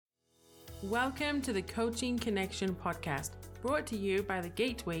Welcome to the Coaching Connection podcast, brought to you by the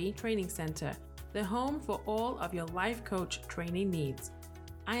Gateway Training Center, the home for all of your life coach training needs.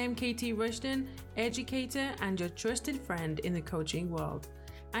 I am Katie Rushton, educator and your trusted friend in the coaching world.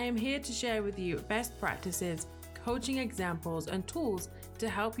 I am here to share with you best practices, coaching examples, and tools to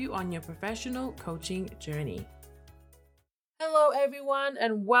help you on your professional coaching journey. Hello, everyone,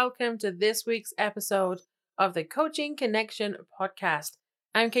 and welcome to this week's episode of the Coaching Connection podcast.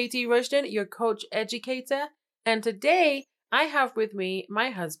 I'm Katie Rushton, your coach educator, and today I have with me my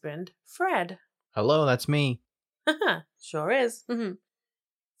husband, Fred. Hello, that's me. Sure is.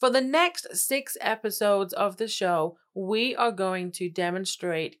 For the next 6 episodes of the show, we are going to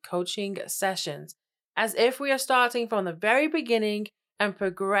demonstrate coaching sessions as if we are starting from the very beginning and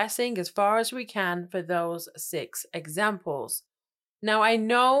progressing as far as we can for those 6 examples. Now, I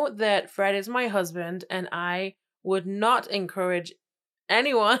know that Fred is my husband, and I would not encourage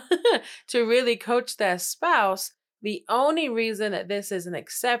anyone to really coach their spouse. The only reason that this is an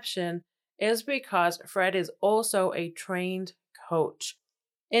exception is because Fred is also a trained coach.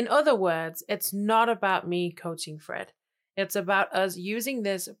 In other words, it's not about me coaching Fred. It's about us using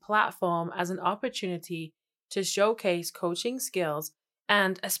this platform as an opportunity to showcase coaching skills,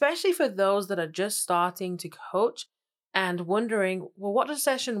 and especially for those that are just starting to coach and wondering, well, what does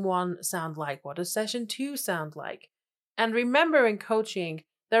session 1 sound like? What does session 2 sound like? And remember, in coaching,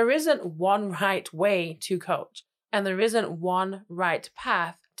 there isn't one right way to coach, and there isn't one right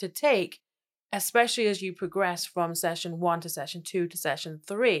path to take, especially as you progress from session 1 to session 2 to session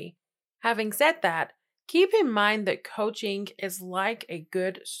 3. Having said that, keep in mind that coaching is like a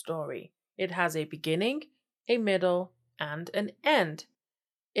good story. It has a beginning, a middle, and an end.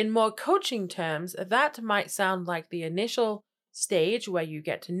 In more coaching terms, that might sound like the initial stage where you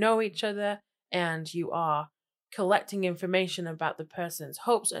get to know each other and you are collecting information about the person's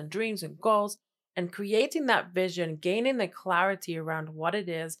hopes and dreams and goals and creating that vision, gaining the clarity around what it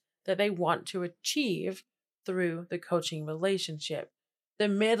is that they want to achieve through the coaching relationship. The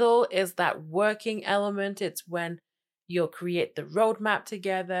middle is that working element. It's when you'll create the roadmap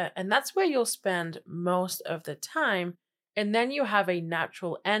together, and that's where you'll spend most of the time. And then you have a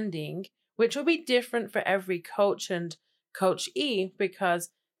natural ending, which will be different for every coach and coachee, because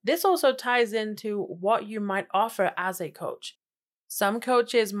this also ties into what you might offer as a coach. Some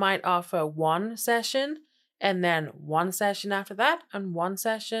coaches might offer 1 session and then 1 session after that and 1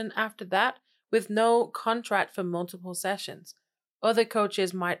 session after that with no contract for multiple sessions. Other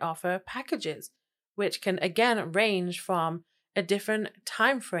coaches might offer packages, which can again range from a different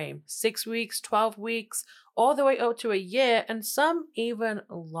time frame, 6 weeks, 12 weeks, all the way up to a year, and some even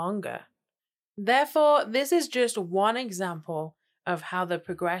longer. Therefore, this is just one example of how the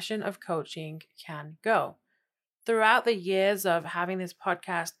progression of coaching can go. Throughout the years of having this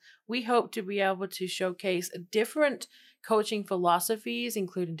podcast, we hope to be able to showcase different coaching philosophies,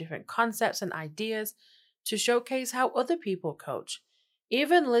 including different concepts and ideas, to showcase how other people coach.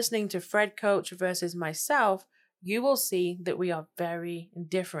 Even listening to Fred coach versus myself, you will see that we are very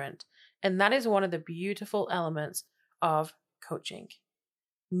different. And that is one of the beautiful elements of coaching.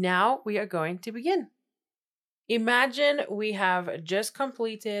 Now we are going to begin. Imagine we have just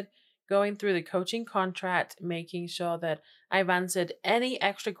completed going through the coaching contract, making sure that I've answered any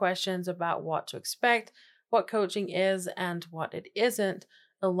extra questions about what to expect, what coaching is and what it isn't,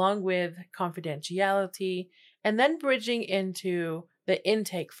 along with confidentiality, and then bridging into the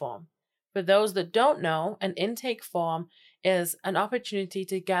intake form. For those that don't know, an intake form is an opportunity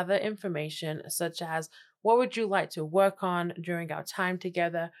to gather information such as what would you like to work on during our time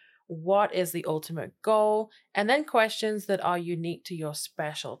together, what is the ultimate goal, and then questions that are unique to your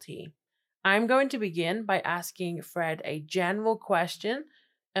specialty. I'm going to begin by asking Fred a general question,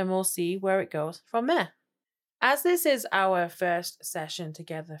 and we'll see where it goes from there. As this is our first session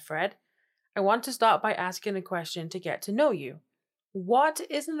together, Fred, I want to start by asking a question to get to know you. What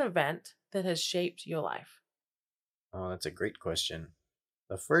is an event that has shaped your life? Oh, that's a great question.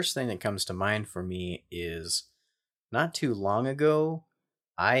 The first thing that comes to mind for me is not too long ago,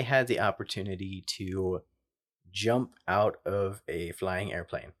 I had the opportunity to jump out of a flying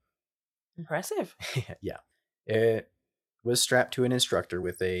airplane. Impressive. Yeah. It was strapped to an instructor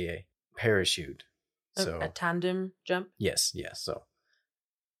with a parachute. A tandem jump? Yes. So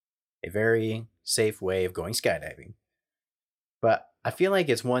a very safe way of going skydiving. But I feel like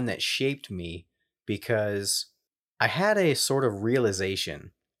it's one that shaped me because I had a sort of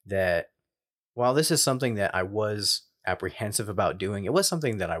realization that while this is something that I was apprehensive about doing, it was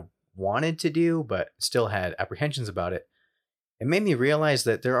something that I wanted to do, but still had apprehensions about it. It made me realize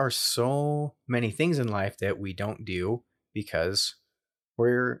that there are so many things in life that we don't do because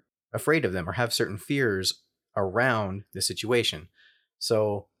we're afraid of them or have certain fears around the situation.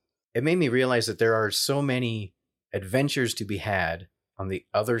 So it made me realize that there are so many adventures to be had on the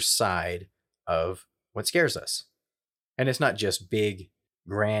other side of what scares us. And it's not just big,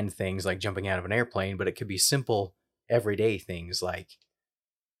 grand things like jumping out of an airplane, but it could be simple, everyday things like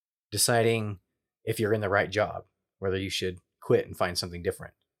deciding if you're in the right job, whether you should quit and find something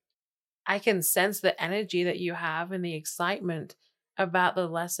different. I can sense the energy that you have and the excitement about the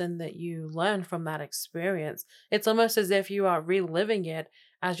lesson that you learned from that experience. It's almost as if you are reliving it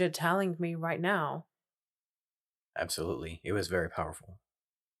as you're telling me right now. Absolutely. It was very powerful.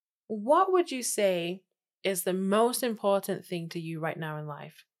 What would you say is the most important thing to you right now in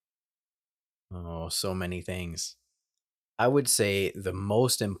life? Oh, so many things. I would say the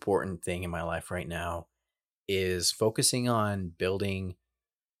most important thing in my life right now is focusing on building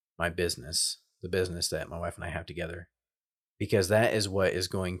my business, the business that my wife and I have together, because that is what is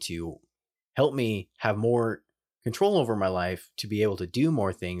going to help me have more control over my life to be able to do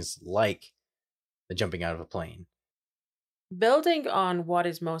more things like the jumping out of a plane. Building on what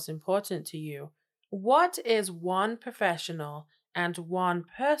is most important to you, what is one professional and one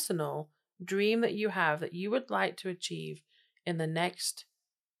personal dream that you have that you would like to achieve in the next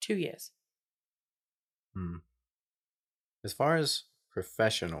 2 years? Hmm. As far as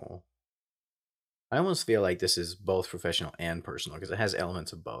professional, I almost feel like this is both professional and personal because it has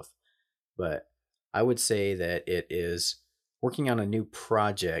elements of both. But I would say that it is working on a new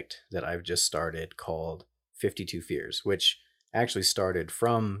project that I've just started called 52 Fears, which actually started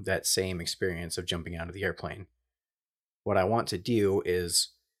from that same experience of jumping out of the airplane. What I want to do is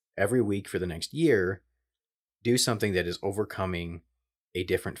every week for the next year, do something that is overcoming a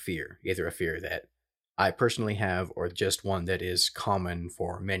different fear, either a fear that I personally have or just one that is common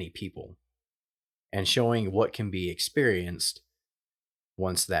for many people, and showing what can be experienced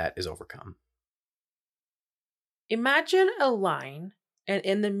once that is overcome. Imagine a line, and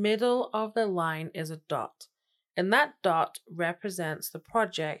in the middle of the line is a dot, and that dot represents the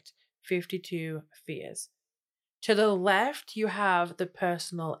project 52 Fears. To the left, you have the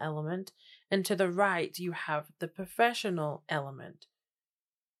personal element, and to the right, you have the professional element.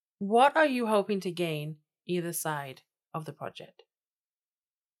 What are you hoping to gain either side of the project?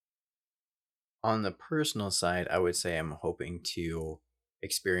 On the personal side, I would say I'm hoping to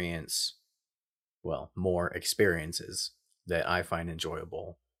experience, well, more experiences that I find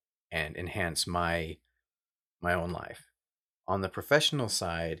enjoyable and enhance my own life. On the professional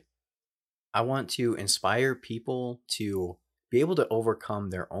side, I want to inspire people to be able to overcome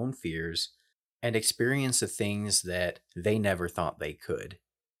their own fears and experience the things that they never thought they could.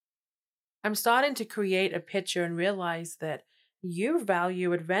 I'm starting to create a picture and realize that you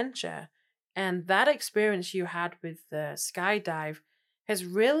value adventure, and that experience you had with the skydive has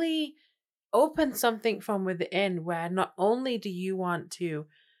really opened something from within where not only do you want to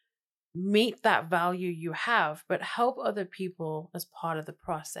meet that value you have, but help other people as part of the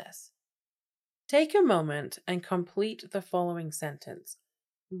process. Take a moment and complete the following sentence.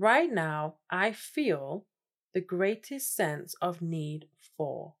 Right now, I feel the greatest sense of need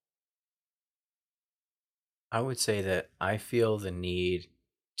for. I would say that I feel the need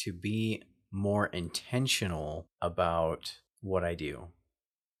to be more intentional about what I do.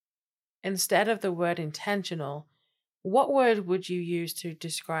 Instead of the word intentional, what word would you use to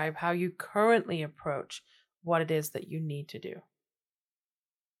describe how you currently approach what it is that you need to do?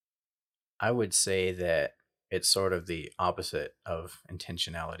 I would say that it's sort of the opposite of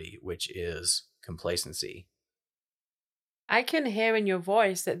intentionality, which is complacency. I can hear in your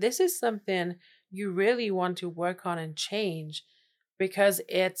voice that this is something you really want to work on and change because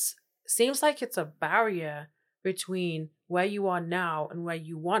it's seems like it's a barrier between where you are now and where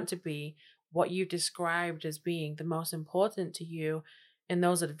you want to be, what you described as being the most important to you in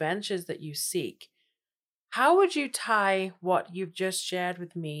those adventures that you seek. How would you tie what you've just shared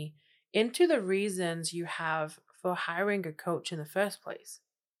with me into the reasons you have for hiring a coach in the first place?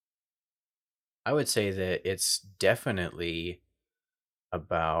 I would say that it's definitely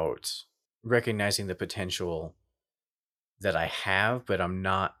about recognizing the potential that I have, but I'm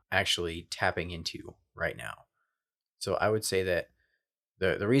not actually tapping into right now. So I would say that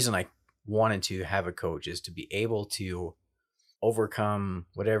the reason I wanted to have a coach is to be able to overcome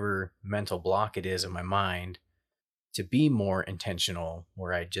whatever mental block it is in my mind to be more intentional,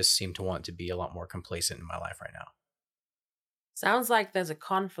 where I just seem to want to be a lot more complacent in my life right now. Sounds like there's a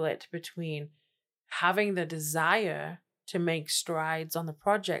conflict between having the desire to make strides on the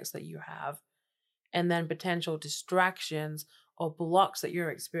projects that you have and then potential distractions or blocks that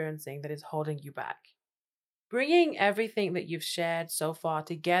you're experiencing that is holding you back. Bringing everything that you've shared so far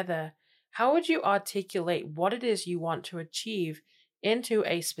together, how would you articulate what it is you want to achieve into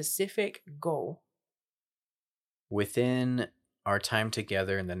a specific goal? Within our time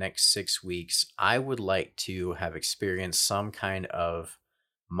together in the next 6 weeks, I would like to have experienced some kind of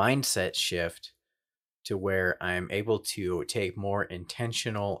mindset shift to where I'm able to take more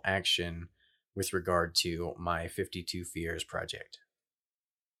intentional action with regard to my 52 Fears project.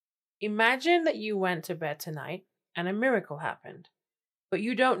 Imagine that you went to bed tonight and a miracle happened, but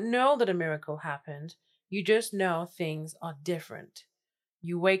you don't know that a miracle happened. You just know things are different.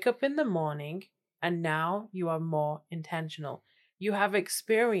 You wake up in the morning and now you are more intentional. You have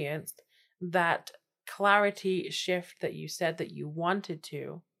experienced that clarity shift that you said that you wanted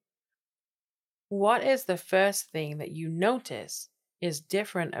to. What is the first thing that you notice is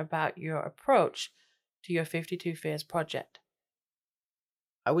different about your approach to your 52 Fears project?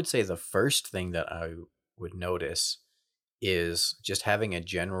 I would say the first thing that I would notice is just having a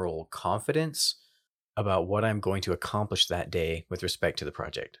general confidence about what I'm going to accomplish that day with respect to the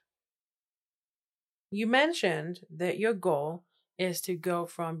project. You mentioned that your goal is to go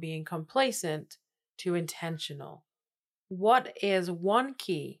from being complacent to intentional. What is one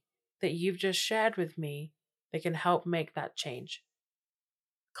key that you've just shared with me that can help make that change?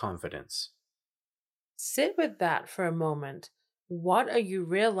 Confidence. Sit with that for a moment. What are you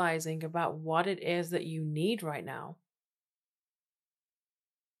realizing about what it is that you need right now?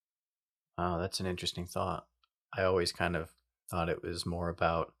 Wow, that's an interesting thought. I always kind of thought it was more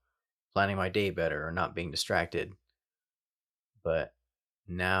about planning my day better or not being distracted. But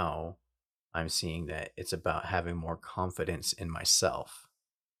now I'm seeing that it's about having more confidence in myself.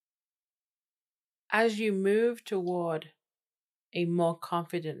 As you move toward a more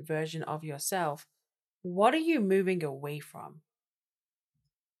confident version of yourself, what are you moving away from?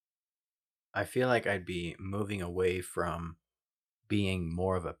 I feel like I'd be moving away from being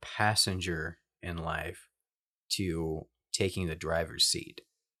more of a passenger in life to taking the driver's seat.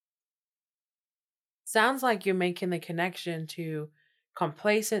 Sounds like you're making the connection to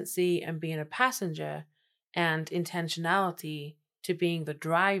complacency and being a passenger and intentionality to being the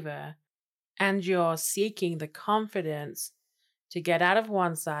driver, and you're seeking the confidence to get out of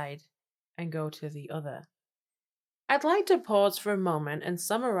one side and go to the other. I'd like to pause for a moment and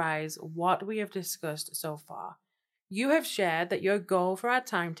summarize what we have discussed so far. You have shared that your goal for our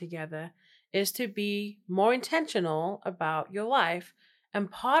time together is to be more intentional about your life, and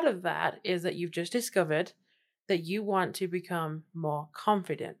part of that is that you've just discovered that you want to become more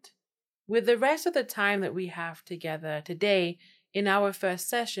confident. With the rest of the time that we have together today in our first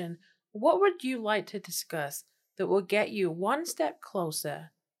session, what would you like to discuss that will get you one step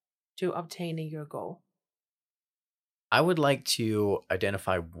closer to obtaining your goal? I would like to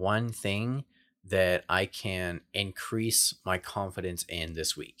identify one thing that I can increase my confidence in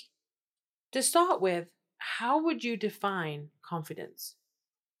this week. To start with, how would you define confidence?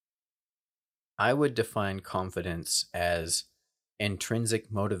 I would define confidence as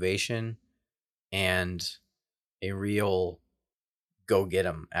intrinsic motivation and a real go get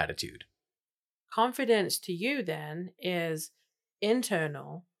 'em attitude. Confidence to you, then, is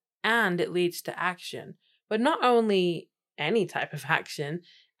internal and it leads to action, but not only any type of action,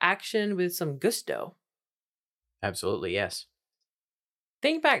 action with some gusto. Absolutely, yes.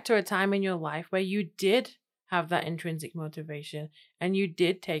 Think back to a time in your life where you did have that intrinsic motivation and you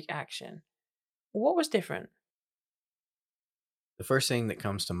did take action. What was different? The first thing that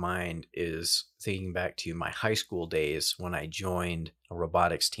comes to mind is thinking back to my high school days when I joined a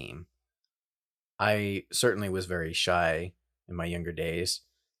robotics team. I certainly was very shy in my younger days,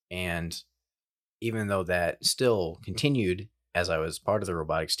 and even though that still continued as I was part of the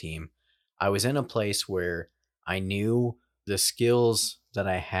robotics team, I was in a place where I knew the skills that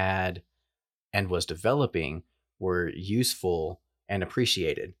I had and was developing were useful and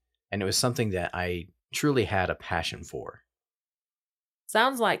appreciated. And it was something that I truly had a passion for.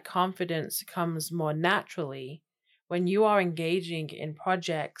 Sounds like confidence comes more naturally when you are engaging in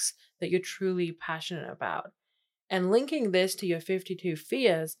projects that you're truly passionate about. And linking this to your 52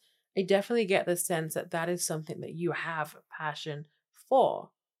 fears, I definitely get the sense that that is something that you have a passion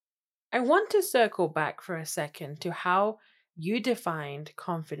for. I want to circle back for a second to how you defined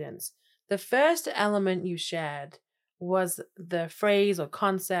confidence. The first element you shared was the phrase or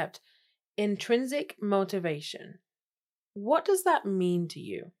concept intrinsic motivation. What does that mean to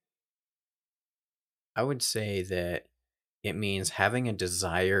you? I would say that it means having a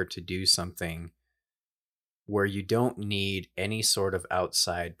desire to do something where you don't need any sort of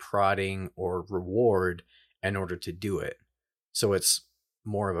outside prodding or reward in order to do it. So it's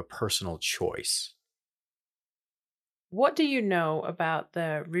more of a personal choice. What do you know about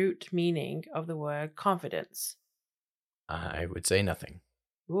the root meaning of the word confidence? I would say nothing.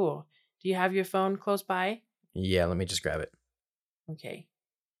 Ooh, do you have your phone close by? Yeah, let me just grab it. Okay.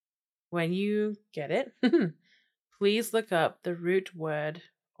 When you get it, please look up the root word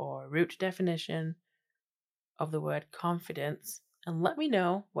or root definition of the word confidence and let me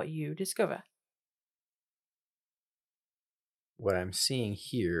know what you discover. What I'm seeing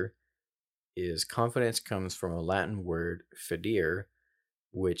here is confidence comes from a Latin word fidere,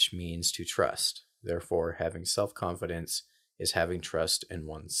 which means to trust. Therefore, having self-confidence is having trust in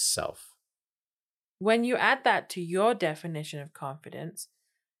oneself. When you add that to your definition of confidence,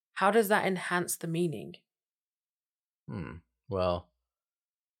 how does that enhance the meaning? Well,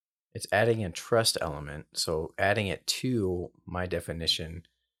 it's adding a trust element. So adding it to my definition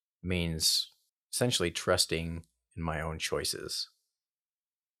means essentially trusting in my own choices.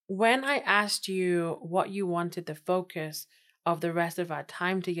 When I asked you what you wanted the focus of the rest of our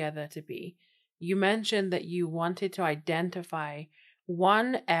time together to be, you mentioned that you wanted to identify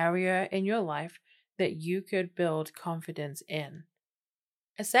one area in your life that you could build confidence in.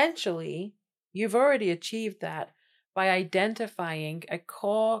 Essentially, you've already achieved that by identifying a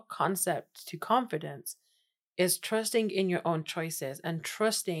core concept to confidence is trusting in your own choices and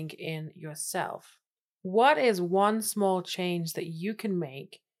trusting in yourself. What is one small change that you can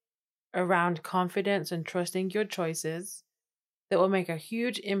make around confidence and trusting your choices that will make a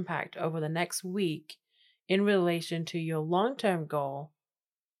huge impact over the next week in relation to your long term goal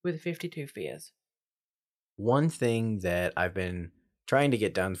with 52 Fears? One thing that I've been trying to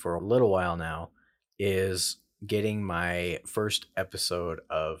get done for a little while now is getting my first episode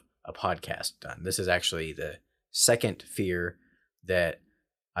of a podcast done. This is actually the second fear that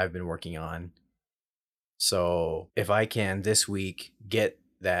I've been working on. So if I can this week get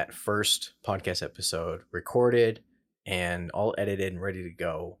that first podcast episode recorded and all edited and ready to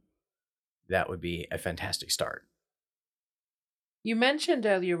go, that would be a fantastic start. You mentioned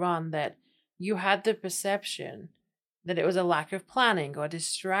earlier on that you had the perception that it was a lack of planning or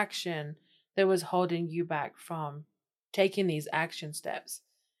distraction that was holding you back from taking these action steps.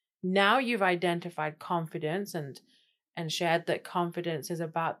 Now you've identified confidence and shared that confidence is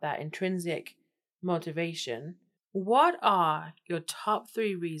about that intrinsic motivation. What are your top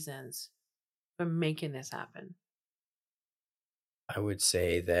 3 reasons for making this happen? I would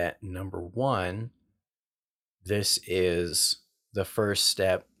say that number one, this is the first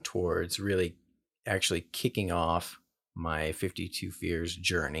step towards really actually kicking off my 52 Fears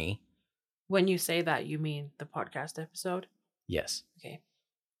journey. When you say that, you mean the podcast episode? Yes. Okay.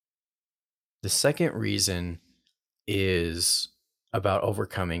 The second reason is about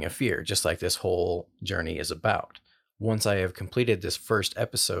overcoming a fear, just like this whole journey is about. Once I have completed this first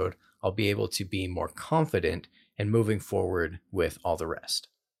episode, I'll be able to be more confident in moving forward with all the rest.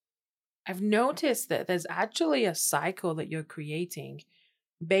 I've noticed that there's actually a cycle that you're creating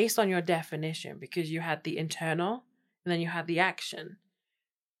based on your definition because you had the internal and then you had the action.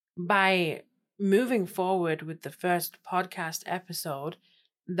 By moving forward with the first podcast episode,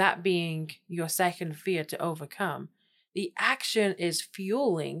 that being your second fear to overcome, the action is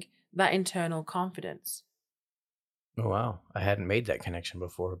fueling that internal confidence. Oh, wow. I hadn't made that connection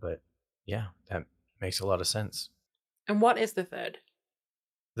before, but yeah, that makes a lot of sense. And what is the third?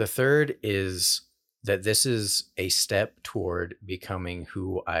 The third is that this is a step toward becoming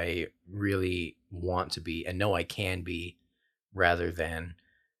who I really want to be and know I can be, rather than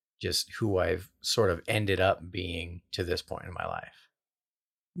just who I've sort of ended up being to this point in my life.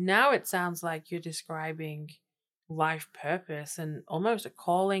 Now it sounds like you're describing life purpose and almost a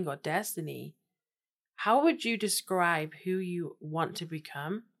calling or destiny. How would you describe who you want to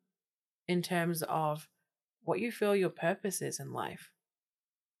become in terms of what you feel your purpose is in life?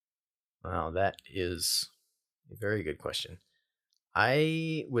 Wow, that is a very good question.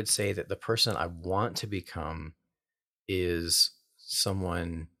 I would say that the person I want to become is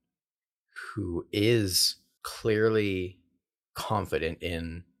someone who is clearly confident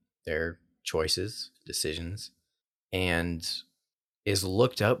in their choices, decisions, and is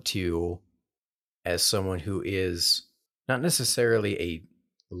looked up to as someone who is not necessarily a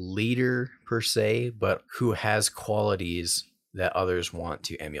leader per se, but who has qualities that others want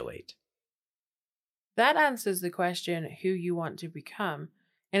to emulate. That answers the question who you want to become.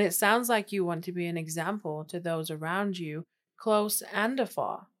 And it sounds like you want to be an example to those around you, close and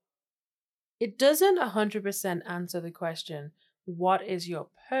afar. It doesn't 100% answer the question, what is your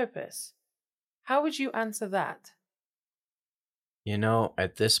purpose? How would you answer that? You know,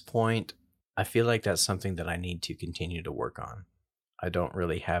 at this point, I feel like that's something that I need to continue to work on. I don't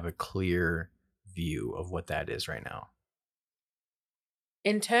really have a clear view of what that is right now.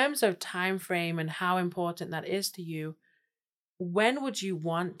 In terms of time frame and how important that is to you, when would you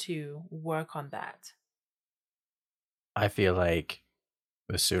want to work on that? I feel like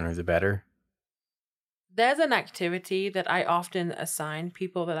the sooner the better. There's an activity that I often assign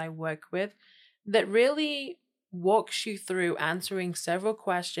people that I work with that really walks you through answering several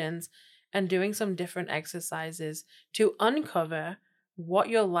questions and doing some different exercises to uncover what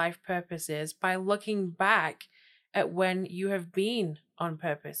your life purpose is by looking back at when you have been on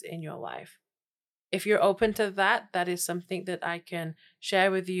purpose in your life. If you're open to that, that is something that I can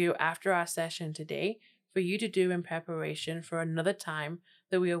share with you after our session today for you to do in preparation for another time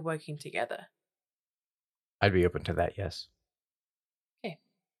that we are working together. I'd be open to that, yes. Okay.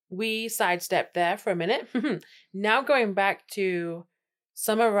 We sidestepped there for a minute. Now going back to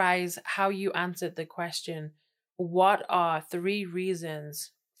summarize how you answered the question, what are 3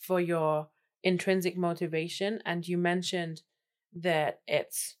 reasons for your intrinsic motivation? And you mentioned that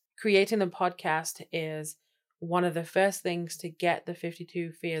it's creating the podcast is one of the first things to get the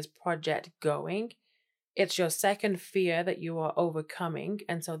 52 Fears project going. It's your second fear that you are overcoming,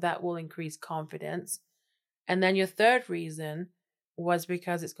 and so that will increase confidence. And then your third reason was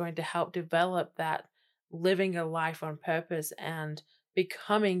because it's going to help develop that living a life on purpose and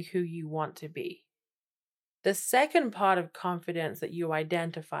becoming who you want to be. The second part of confidence that you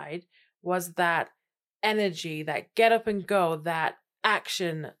identified was that energy, that get up and go, that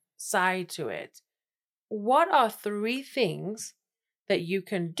action side to it. What are 3 things that you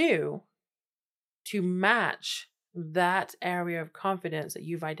can do to match that area of confidence that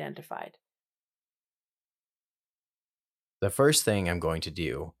you've identified? The first thing I'm going to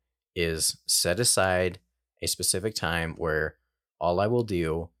do is set aside a specific time where all I will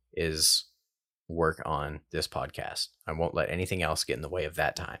do is work on this podcast. I won't let anything else get in the way of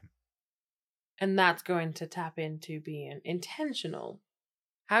that time. And that's going to tap into being intentional.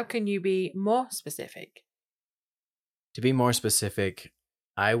 How can you be more specific? To be more specific,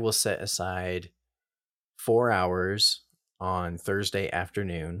 I will set aside 4 hours on Thursday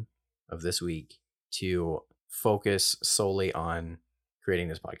afternoon of this week to focus solely on creating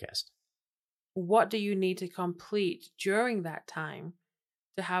this podcast. What do you need to complete during that time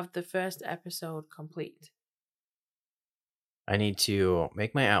to have the first episode complete? I need to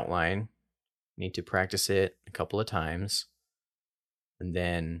make my outline, need to practice it a couple of times, and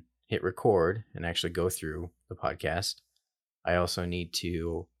then hit record and actually go through the podcast. I also need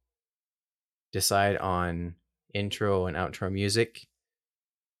to decide on intro and outro music.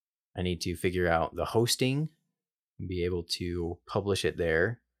 I need to figure out the hosting and be able to publish it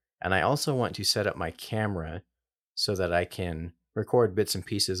there. And I also want to set up my camera so that I can record bits and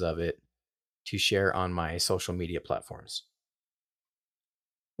pieces of it to share on my social media platforms.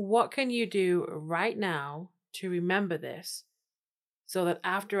 What can you do right now to remember this so that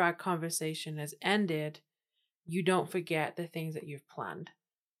after our conversation has ended, you don't forget the things that you've planned?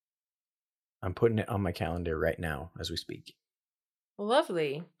 I'm putting it on my calendar right now as we speak.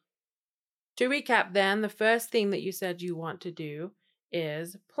 Lovely. To recap then, the first thing that you said you want to do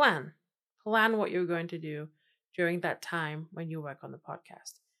is plan. Plan what you're going to do during that time when you work on the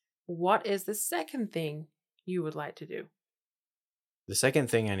podcast. What is the second thing you would like to do? The second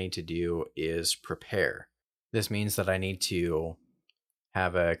thing I need to do is prepare. This means that I need to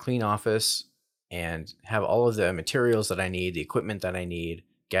have a clean office and have all of the materials that I need, the equipment that I need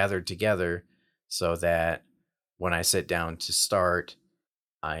gathered together so that when I sit down to start,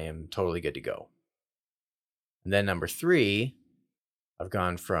 I am totally good to go. And then number 3, I've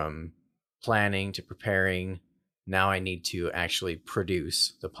gone from planning to preparing. Now I need to actually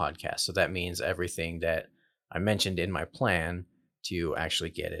produce the podcast. So that means everything that I mentioned in my plan to actually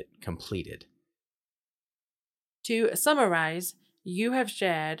get it completed. To summarize, you have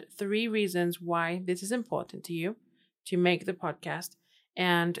shared 3 reasons why this is important to you to make the podcast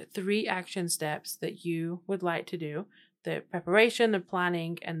and 3 action steps that you would like to do: the preparation, the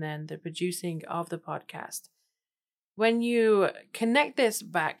planning, and then the producing of the podcast. When you connect this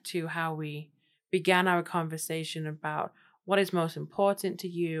back to how we began our conversation about what is most important to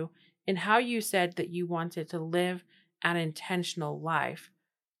you and how you said that you wanted to live an intentional life,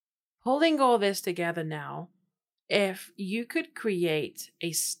 pulling all this together now, if you could create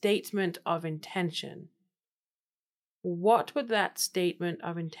a statement of intention, what would that statement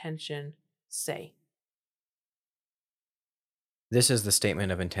of intention say? This is the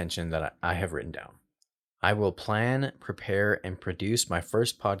statement of intention that I have written down. I will plan, prepare, and produce my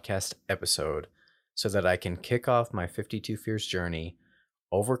first podcast episode so that I can kick off my 52 Fears journey,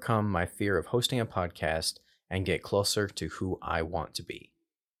 overcome my fear of hosting a podcast, and get closer to who I want to be.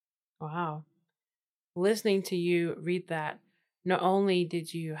 Wow. Listening to you read that not only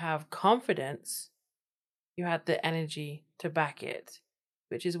did you have confidence, you had the energy to back it,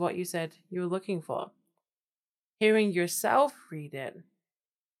 which is what you said you were looking for. Hearing yourself read it,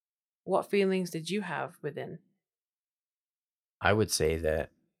 what feelings did you have within? I would say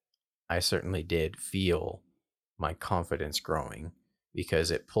that I certainly did feel my confidence growing because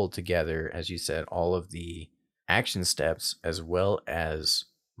it pulled together, as you said, all of the action steps as well as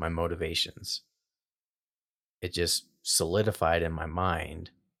my motivations. It just solidified in my mind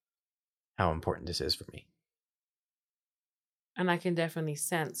how important this is for me. And I can definitely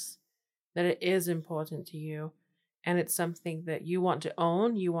sense that it is important to you, and it's something that you want to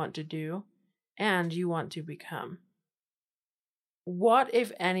own, you want to do, and you want to become. What,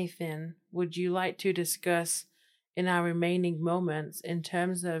 if anything, would you like to discuss in our remaining moments in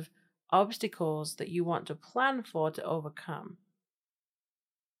terms of obstacles that you want to plan for to overcome?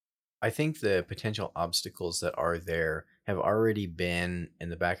 I think the potential obstacles that are there have already been in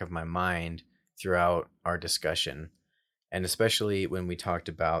the back of my mind throughout our discussion. And especially when we talked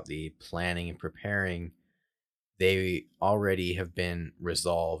about the planning and preparing, they already have been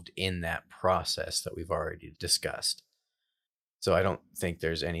resolved in that process that we've already discussed. So I don't think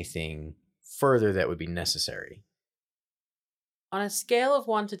there's anything further that would be necessary. On a scale of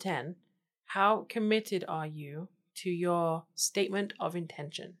 1 to 10, how committed are you to your statement of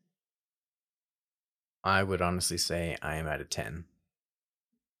intention? I would honestly say I am at a 10.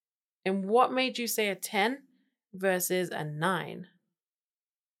 And what made you say a 10 versus a 9?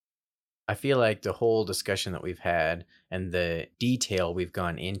 I feel like the whole discussion that we've had and the detail we've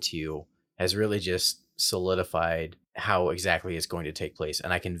gone into has really just solidified how exactly it's going to take place.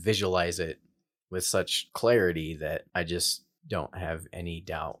 And I can visualize it with such clarity that I just don't have any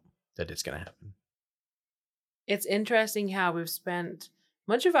doubt that it's going to happen. It's interesting how we've spent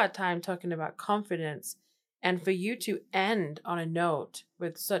much of our time talking about confidence, and for you to end on a note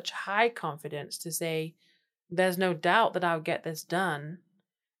with such high confidence to say, there's no doubt that I'll get this done,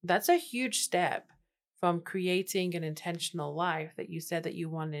 that's a huge step from creating an intentional life that you said that you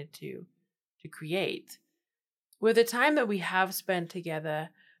wanted to create. With the time that we have spent together,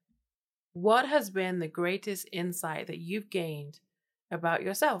 what has been the greatest insight that you've gained about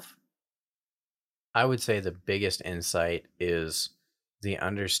yourself? I would say the biggest insight is the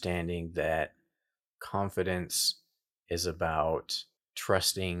understanding that confidence is about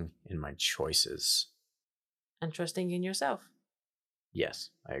trusting in my choices. And trusting in yourself. Yes,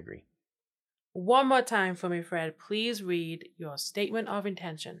 I agree. One more time for me, Fred. Please read your statement of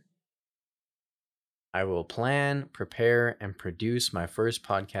intention. I will plan, prepare, and produce my first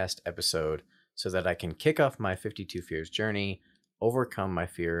podcast episode so that I can kick off my 52 Fears journey, overcome my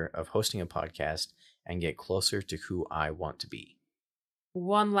fear of hosting a podcast, and get closer to who I want to be.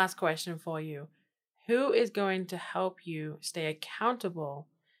 One last question for you. Who is going to help you stay accountable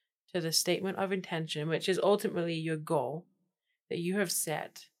to the statement of intention, which is ultimately your goal that you have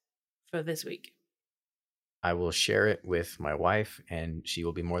set for this week? I will share it with my wife, and she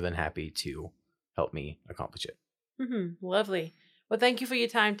will be more than happy to help me accomplish it. Lovely. Well, thank you for your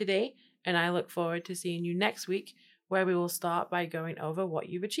time today, and I look forward to seeing you next week, where we will start by going over what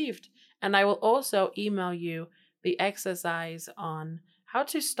you've achieved. And I will also email you the exercise on how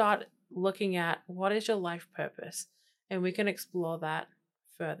to start looking at what is your life purpose, and we can explore that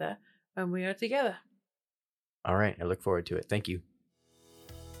further when we are together. All right, I look forward to it. Thank you.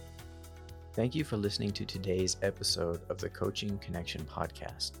 Thank you for listening to today's episode of the Coaching Connection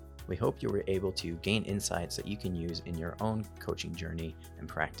podcast. We hope you were able to gain insights that you can use in your own coaching journey and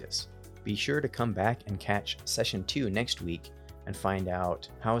practice. Be sure to come back and catch session 2 next week and find out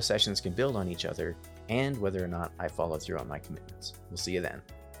how sessions can build on each other and whether or not I follow through on my commitments. We'll see you then.